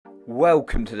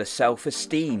Welcome to the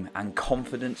Self-Esteem and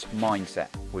Confidence Mindset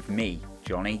with me,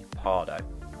 Johnny Pardo.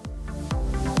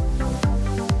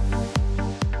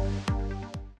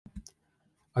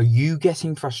 Are you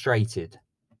getting frustrated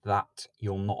that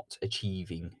you're not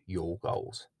achieving your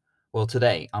goals? Well,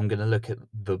 today I'm going to look at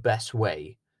the best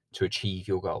way to achieve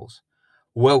your goals.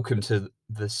 Welcome to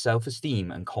the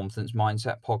Self-Esteem and Confidence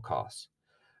Mindset podcast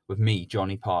with me,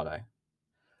 Johnny Pardo.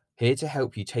 Here to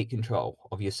help you take control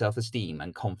of your self-esteem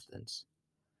and confidence.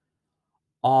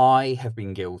 I have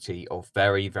been guilty of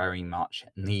very, very much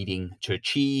needing to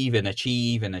achieve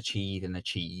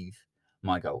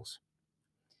my goals.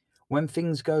 When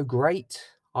things go great,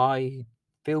 I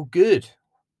feel good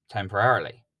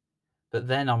temporarily, but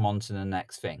then I'm on to the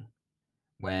next thing.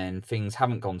 When things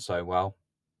haven't gone so well,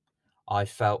 I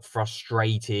felt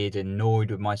frustrated,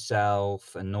 annoyed with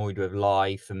myself, annoyed with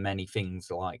life, and many things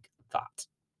like that.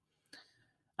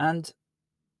 And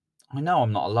I know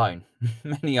I'm not alone.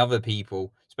 Many other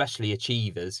people, especially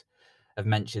achievers, have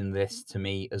mentioned this to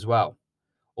me as well.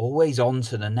 Always on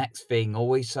to the next thing,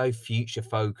 always so future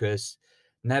focused,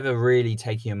 never really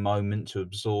taking a moment to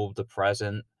absorb the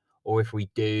present, or if we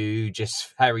do,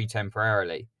 just very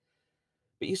temporarily.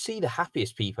 But you see, the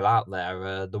happiest people out there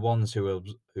are the ones who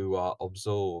are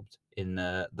absorbed in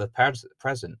the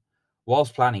present,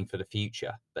 whilst planning for the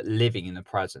future, but living in the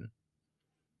present.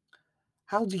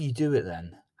 How do you do it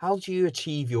then? How do you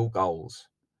achieve your goals?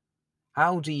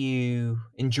 How do you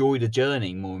enjoy the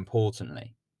journey, more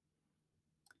importantly?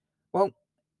 Well,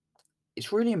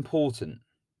 it's really important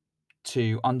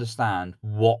to understand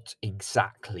what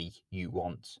exactly you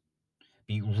want.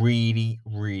 Be really,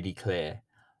 really clear.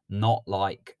 Not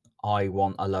like, I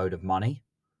want a load of money.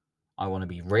 I want to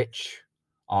be rich.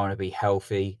 I want to be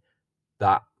healthy.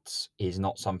 That is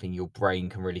not something your brain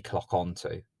can really clock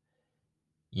onto.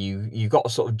 You've got a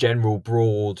sort of general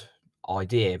broad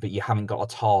idea, but you haven't got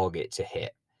a target to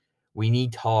hit. We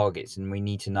need targets and we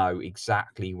need to know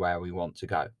exactly where we want to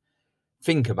go.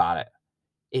 Think about it.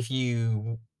 If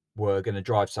you were going to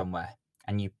drive somewhere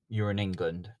and you're in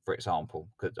England, for example,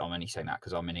 because I'm only saying that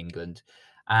because I'm in England,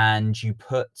 and you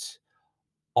put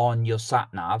on your sat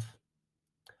nav,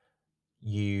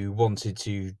 you wanted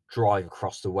to drive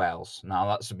across the Wales. Now,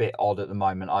 that's a bit odd at the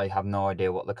moment. I have no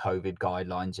idea what the COVID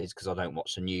guidelines is because I don't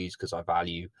watch the news because I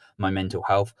value my mental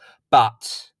health.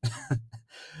 But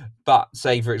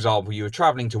say, for example, you were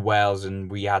traveling to Wales and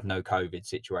we had no COVID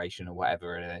situation or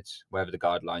whatever it is, whatever the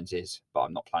guidelines is. But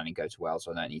I'm not planning to go to Wales,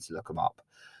 so I don't need to look them up.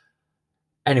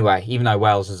 Anyway, even though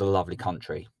Wales is a lovely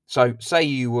country. So say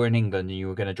you were in England and you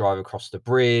were going to drive across the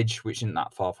bridge, which isn't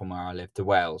that far from where I live, to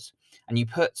Wales, and you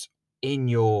put in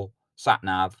your sat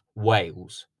nav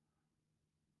Wales,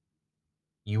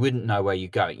 you wouldn't know where you're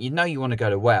going. You'd know you want to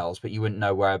go to Wales, but you wouldn't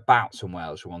know whereabouts in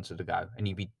Wales you wanted to go,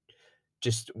 and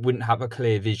just wouldn't have a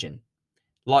clear vision.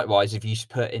 Likewise, if you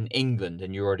put in England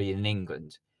and you're already in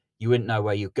England, you wouldn't know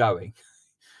where you're going.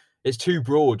 It's too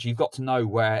broad. You've got to know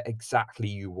where exactly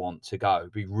you want to go.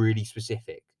 Be really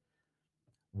specific.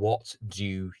 What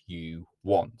do you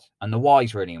want? And the why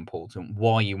is really important.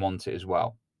 Why you want it as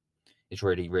well is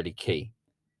really, really key.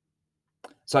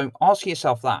 So asking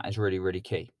yourself that is really, really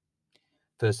key,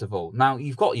 first of all. Now,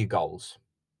 you've got your goals,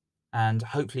 and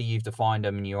hopefully you've defined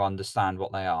them and you understand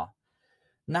what they are.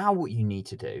 Now, what you need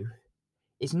to do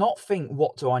is not think,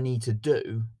 what do I need to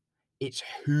do? It's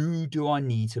who do I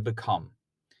need to become?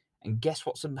 And guess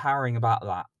what's empowering about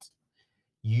that?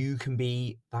 You can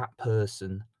be that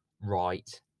person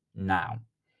right now.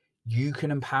 You can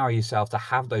empower yourself to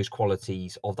have those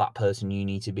qualities of that person you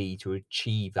need to be to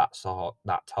achieve that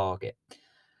target.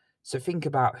 So think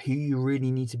about who you really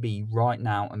need to be right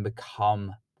now and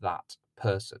become that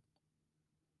person.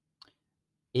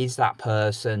 Is that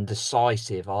person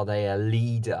decisive? Are they a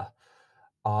leader?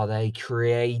 Are they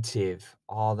creative?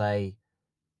 Are they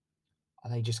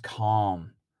just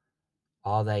calm?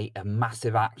 Are they a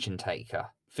massive action taker?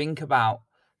 Think about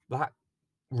that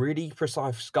really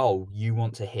precise goal you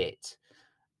want to hit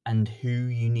and who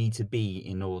you need to be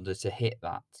in order to hit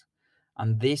that.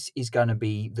 And this is going to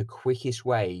be the quickest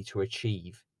way to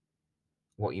achieve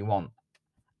what you want.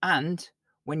 And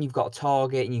when you've got a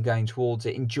target and you're going towards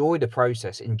it, enjoy the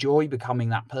process, enjoy becoming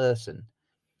that person.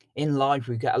 In life,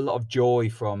 we get a lot of joy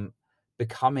from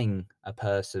becoming a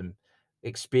person,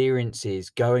 experiences,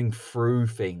 going through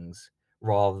things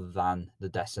rather than the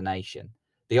destination.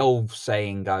 The old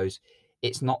saying goes,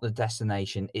 it's not the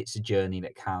destination, it's the journey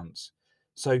that counts.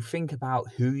 So think about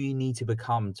who you need to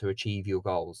become to achieve your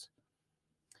goals.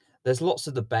 There's lots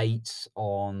of debates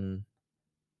on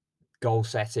goal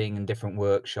setting and different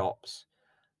workshops,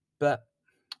 but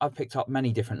I've picked up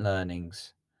many different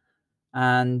learnings.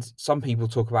 And some people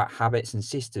talk about habits and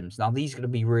systems. Now, these are going to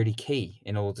be really key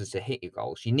in order to hit your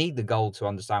goals. You need the goal to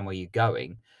understand where you're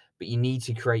going, but you need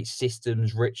to create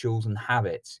systems, rituals, and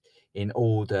habits in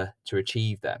order to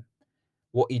achieve them.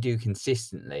 What you do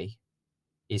consistently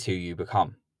is who you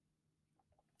become.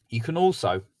 You can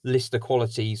also list the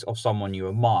qualities of someone you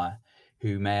admire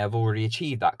who may have already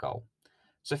achieved that goal.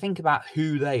 So think about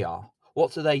who they are.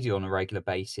 What do they do on a regular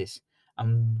basis?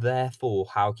 And therefore,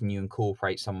 how can you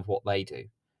incorporate some of what they do?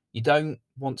 You don't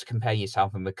want to compare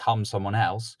yourself and become someone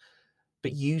else,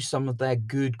 but use some of their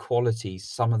good qualities,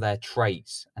 some of their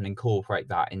traits, and incorporate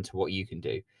that into what you can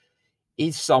do.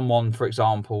 Is someone, for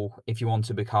example, if you want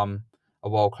to become a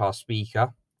world class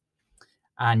speaker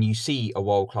and you see a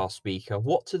world class speaker,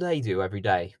 what do they do every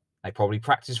day? They probably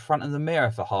practice in front of the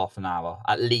mirror for half an hour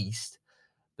at least.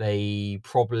 They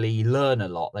probably learn a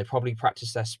lot. They probably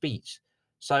practice their speech.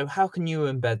 So how can you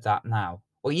embed that now?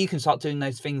 Well, you can start doing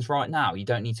those things right now. You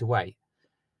don't need to wait.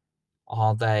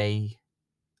 Are they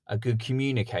a good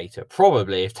communicator?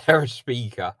 Probably, if they're a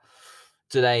speaker.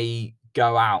 Do they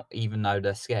go out even though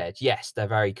they're scared? Yes, they're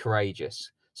very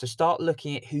courageous. So start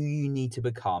looking at who you need to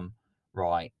become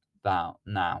right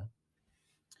now.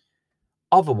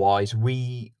 Otherwise,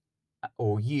 we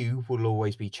or you will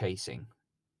always be chasing.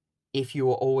 If you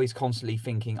are always constantly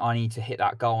thinking, I need to hit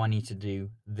that goal, I need to do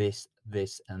this,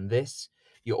 this, and this,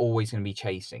 you're always going to be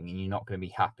chasing and you're not going to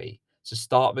be happy. So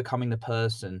start becoming the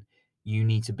person you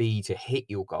need to be to hit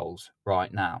your goals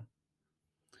right now.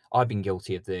 I've been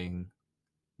guilty of doing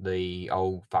the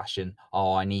old fashioned,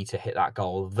 oh, I need to hit that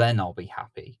goal, then I'll be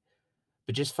happy.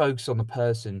 But just focus on the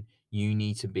person you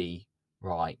need to be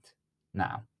right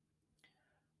now.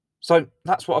 So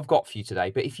that's what I've got for you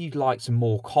today. But if you'd like some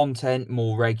more content,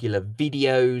 more regular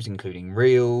videos, including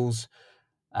reels,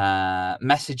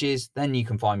 messages, then you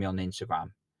can find me on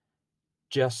Instagram.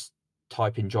 Just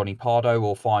type in Johnny Pardo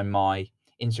or find my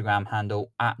Instagram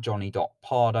handle at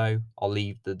johnny.pardo. I'll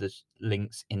leave the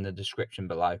links in the description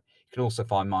below. You can also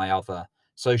find my other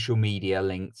social media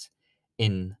links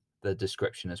in the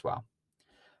description as well.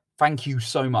 Thank you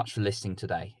so much for listening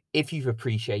today. If you've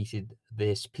appreciated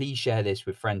this, please share this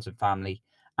with friends and family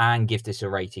and give this a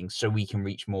rating so we can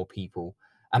reach more people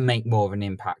and make more of an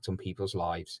impact on people's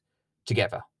lives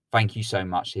together. Thank you so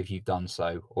much if you've done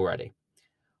so already.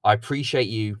 I appreciate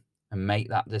you, and make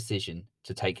that decision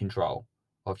to take control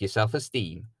of your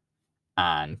self-esteem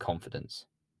and confidence.